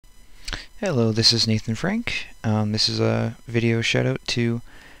Hello, this is Nathan Frank. This is a video shout out to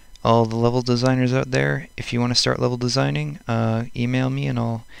all the level designers out there. If you want to start level designing, email me and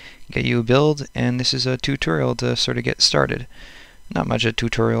I'll get you a build, and this is a tutorial to sort of get started. Not much a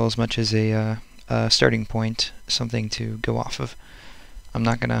tutorial as much as a starting point, something to go off of. I'm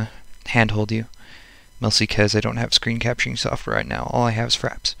not gonna handhold you, mostly because I don't have screen capturing software right now. All I have is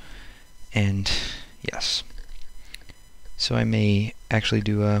Fraps. And yes. So I may actually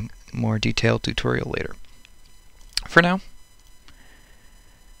do a more detailed tutorial later. For now,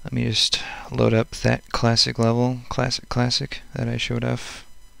 let me just load up that classic level, classic that I showed off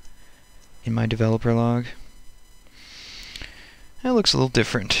in my developer log. It looks a little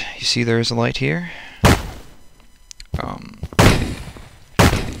different. You see there is a light here.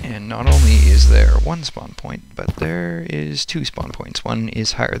 And not only is there one spawn point, but there is two spawn points. One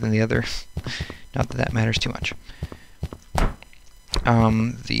is higher than the other. Not that that matters too much.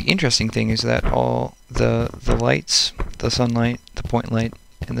 The interesting thing is that all the lights, the sunlight, the point light,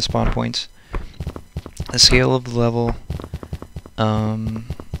 and the spawn points, the scale of the level, and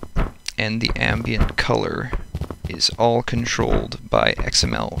the ambient color is all controlled by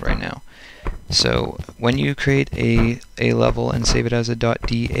XML right now. So when you create a level and save it as a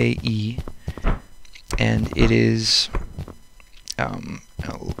 .dae, and it is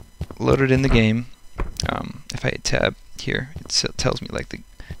loaded in the game, if I hit tab here, it tells me like the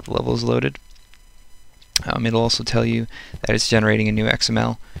level is loaded. It'll also tell you that it's generating a new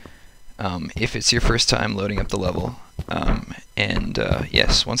XML if it's your first time loading up the level.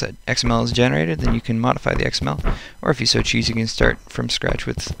 Yes, once that XML is generated, then you can modify the XML, or if you so choose, you can start from scratch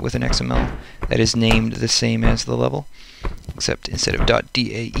with an XML that is named the same as the level, except instead of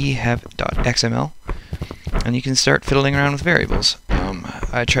 .dae, have .xml, and you can start fiddling around with variables.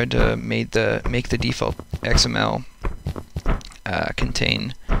 I tried to make the default XML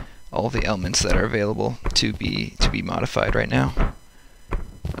contain all the elements that are available to be modified right now.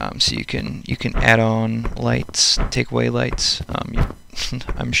 So you can add on lights, take away lights.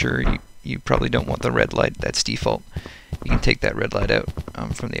 I'm sure you probably don't want the red light. That's default. You can take that red light out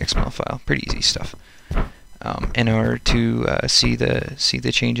from the XML file. Pretty easy stuff. In order to see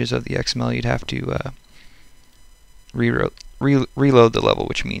the changes of the XML, you'd have to reload the level,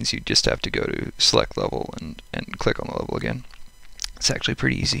 which means you just have to go to select level and click on the level again. It's actually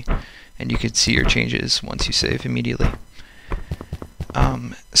pretty easy, and you can see your changes once you save immediately.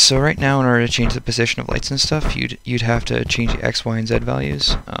 So right now, in order to change the position of lights and stuff, you'd have to change the X, Y, and Z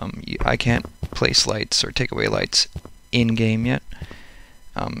values. I can't place lights or take away lights in game yet.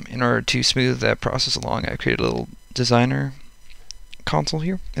 In order to smooth that process along, I created a little designer console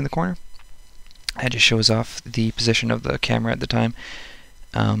here in the corner. It just shows off the position of the camera at the time,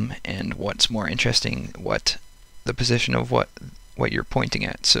 and what's more interesting, the position of what you're pointing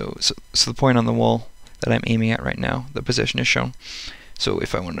at. So the point on the wall that I'm aiming at right now, the position is shown. So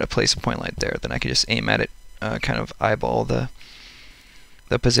if I wanted to place a point light there, then I could just aim at it, kind of eyeball the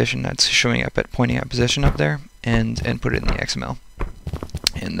position that's showing up at pointing at position up there, and put it in the XML.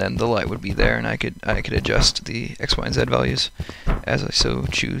 And then the light would be there, and I could adjust the X, Y, and Z values as I so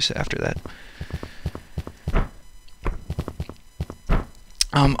choose after that.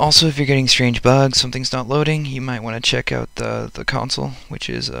 Also, if you're getting strange bugs, something's not loading, you might want to check out the console, which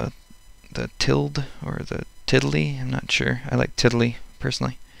is the tilde or the tiddly. I'm not sure. I like tiddly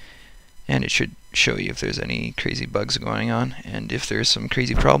personally, and it should show you if there's any crazy bugs going on. And if there's some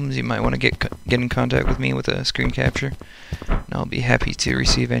crazy problems, you might want to get in contact with me with a screen capture, and I'll be happy to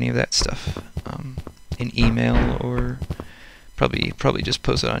receive any of that stuff in email, or probably just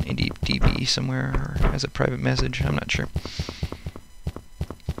post it on IndieDB somewhere or as a private message. I'm not sure.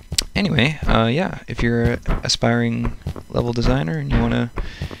 Anyway, yeah, if you're an aspiring level designer and you want to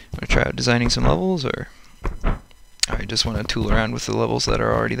try out designing some levels, or you just want to tool around with the levels that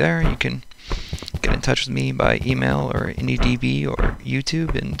are already there, you can get in touch with me by email or IndieDB or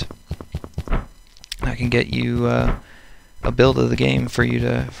YouTube, and I can get you a build of the game for you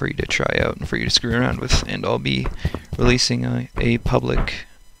to try out and for you to screw around with. And I'll be releasing a public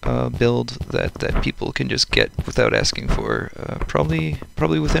build that people can just get without asking for, probably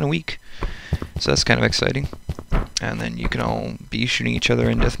within a week. So that's kind of exciting. And then you can all be shooting each other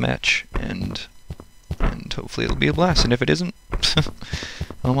in deathmatch, and hopefully it'll be a blast. And if it isn't,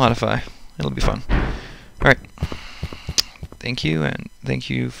 I'll modify. It'll be fun. Alright. Thank you, and thank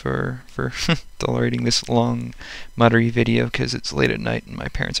you for tolerating this long, muddery video, because it's late at night and my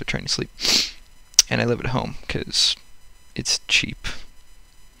parents are trying to sleep. And I live at home because it's cheap.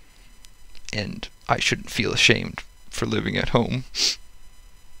 And I shouldn't feel ashamed for living at home.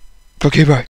 Okay, bye.